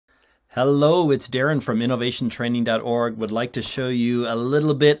Hello, it's Darin from innovationtraining.org. Would like to show you a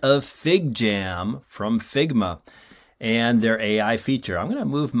little bit of FigJam from Figma and their AI feature. I'm going to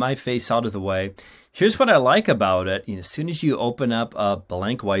move my face out of the way. Here's what I like about it. As soon as you open up a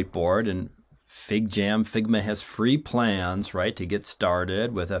blank whiteboard and Figma has free plans, right, to get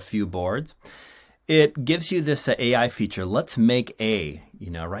started with a few boards. It gives you this AI feature. Let's make a,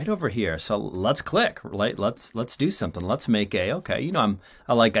 right over here. So let's click, right? Let's do something. Let's make a. Okay,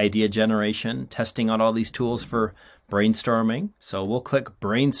 I like idea generation, testing out all these tools for brainstorming. So we'll click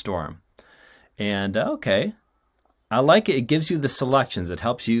brainstorm, and okay, I like it. It gives you the selections. It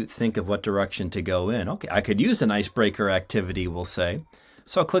helps you think of what direction to go in. Okay, I could use an icebreaker activity, we'll say.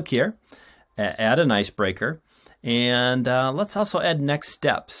 So I'll click here, add an icebreaker, and let's also add next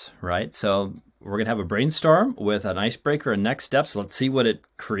steps, right? So we're going to have a brainstorm with an icebreaker and next steps. Let's see what it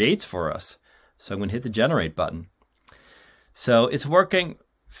creates for us. So I'm going to hit the generate button. So it's working.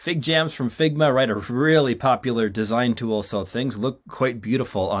 FigJam's from Figma, right? A really popular design tool. So things look quite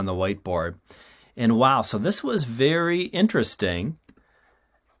beautiful on the whiteboard. And wow, so this was very interesting.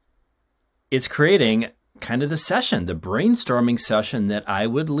 It's creating kind of the session, the brainstorming session that I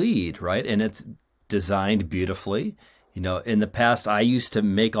would lead, right? And it's designed beautifully. In the past, I used to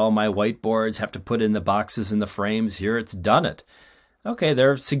make all my whiteboards, have to put in the boxes and the frames. Here, it's done it. Okay,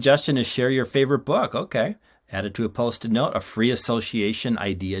 their suggestion is share your favorite book. Okay, add it to a post-it note, a free association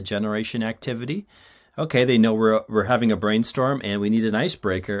idea generation activity. Okay, they know we're having a brainstorm and we need an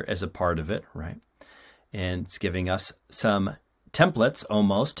icebreaker as a part of it, right? And it's giving us some templates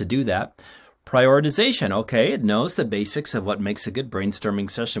almost to do that. Prioritization, okay, it knows the basics of what makes a good brainstorming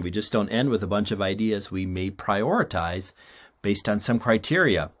session. We just don't end with a bunch of ideas. We may prioritize based on some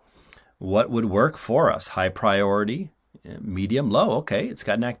criteria. What would work for us? High priority, medium, low. Okay, it's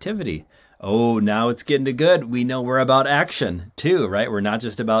got an activity. Oh, now it's getting to good. We know we're about action too, right? We're not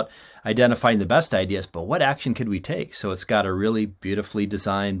just about identifying the best ideas, but what action could we take? So it's got a really beautifully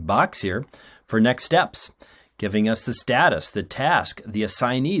designed box here for next steps, giving us the status, the task, the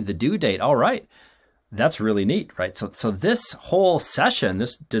assignee, the due date. All right, that's really neat, right? So this whole session,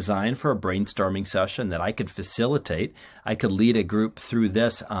 this design for a brainstorming session that I could facilitate, I could lead a group through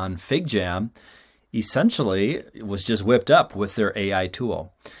this on FigJam, essentially was just whipped up with their AI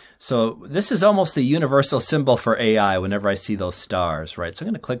tool. So this is almost the universal symbol for AI whenever I see those stars, right? So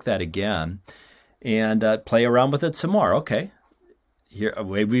I'm going to click that again and play around with it some more. Okay. Here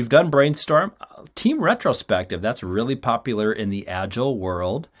we've done brainstorm. Team retrospective, that's really popular in the Agile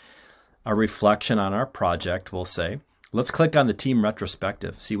world. A reflection on our project, we'll say. Let's click on the team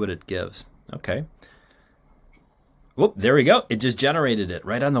retrospective, see what it gives. Okay. Whoop, there we go. It just generated it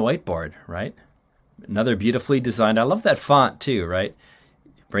right on the whiteboard, right? Another beautifully designed. I love that font too, right?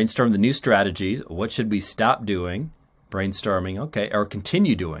 Brainstorm the new strategies. What should we stop doing? Brainstorming, okay, or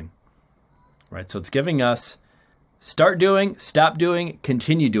continue doing, right? So it's giving us start doing, stop doing,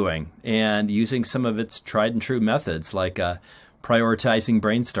 continue doing, and using some of its tried and true methods like a prioritizing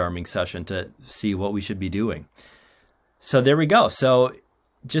brainstorming session to see what we should be doing. So there we go. So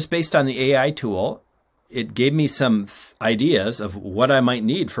just based on the AI tool, it gave me some ideas of what I might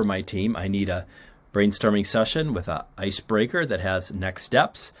need for my team. I need a brainstorming session with an icebreaker that has next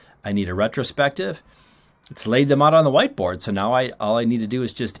steps. I need a retrospective. It's laid them out on the whiteboard. So now all I need to do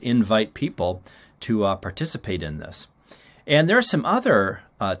is just invite people to participate in this. And there are some other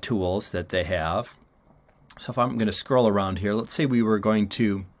tools that they have. So if I'm going to scroll around here, let's say we were going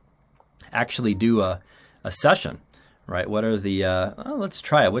to actually do a session, right? What are the, let's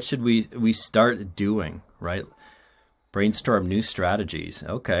try it. What should we start doing, right? Brainstorm new strategies.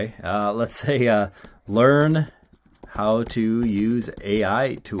 Okay, let's say learn how to use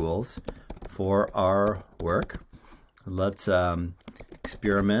AI tools for our work. Let's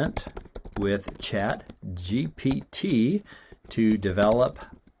experiment with ChatGPT to develop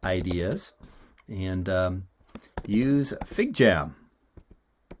ideas and use FigJam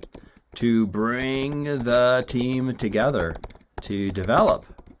to bring the team together to develop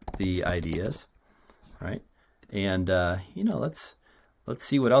the ideas, right? And let's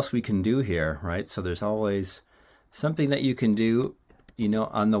see what else we can do here, right? So there's always something that you can do,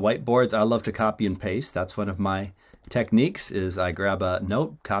 on the whiteboards. I love to copy and paste. That's one of my techniques is I grab a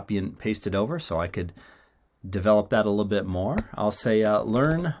note, copy and paste it over so I could develop that a little bit more. I'll say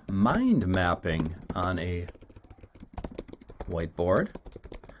learn mind mapping on a whiteboard.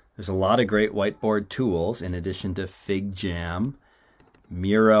 There's a lot of great whiteboard tools in addition to FigJam.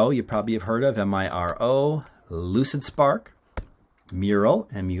 Miro, you probably have heard of, M-I-R-O. Lucid Spark, Mural,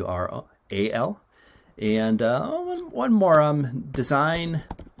 M-U-R-A-L, and one more, design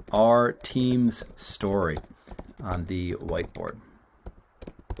our team's story on the whiteboard.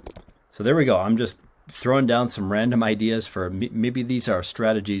 So there we go. I'm just throwing down some random ideas for maybe these are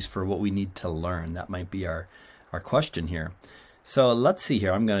strategies for what we need to learn. That might be our question here. So let's see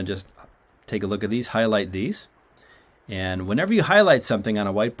here. I'm going to just take a look at these, highlight these. And whenever you highlight something on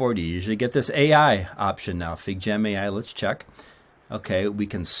a whiteboard, you usually get this AI option now. FigJam AI, let's check. Okay, we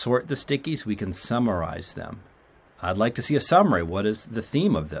can sort the stickies. We can summarize them. I'd like to see a summary. What is the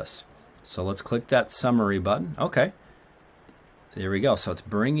theme of this? So let's click that summary button. Okay. There we go. So it's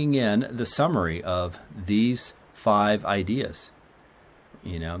bringing in the summary of these 5 ideas.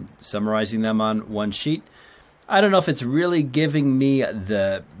 You know, summarizing them on one sheet. I don't know if it's really giving me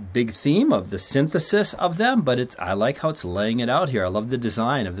the big theme of the synthesis of them, but I like how it's laying it out here. I love the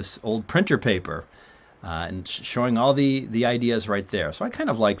design of this old printer paper and showing all the ideas right there. So I kind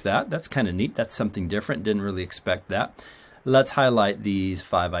of like that. That's kind of neat. That's something different. Didn't really expect that. Let's highlight these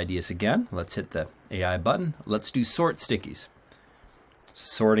 5 ideas again. Let's hit the AI button. Let's do sort stickies.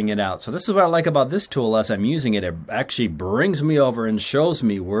 Sorting it out. So this is what I like about this tool. As I'm using it, it actually brings me over and shows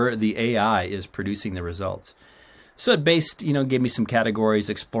me where the AI is producing the results. So it gave me some categories,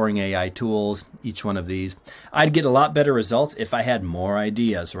 exploring AI tools, each one of these. I'd get a lot better results if I had more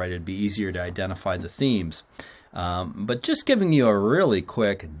ideas, right? It'd be easier to identify the themes. But just giving you a really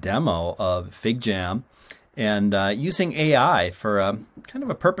quick demo of FigJam and using AI for kind of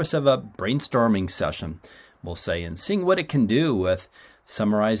a purpose of a brainstorming session, we'll say, and seeing what it can do with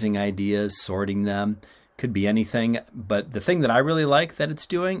summarizing ideas, sorting them. Could be anything, but the thing that I really like that it's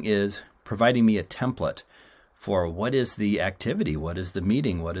doing is providing me a template for what is the activity, what is the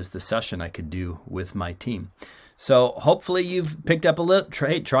meeting, what is the session I could do with my team. So hopefully you've picked up a little,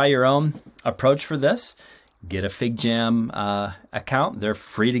 try your own approach for this. Get a FigJam account. They're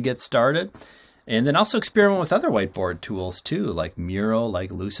free to get started. And then also experiment with other whiteboard tools too, like Mural, like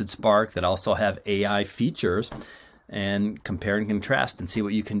LucidSpark, that also have AI features, and compare and contrast and see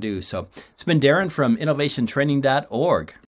what you can do. So it's been Darin from innovationtraining.org.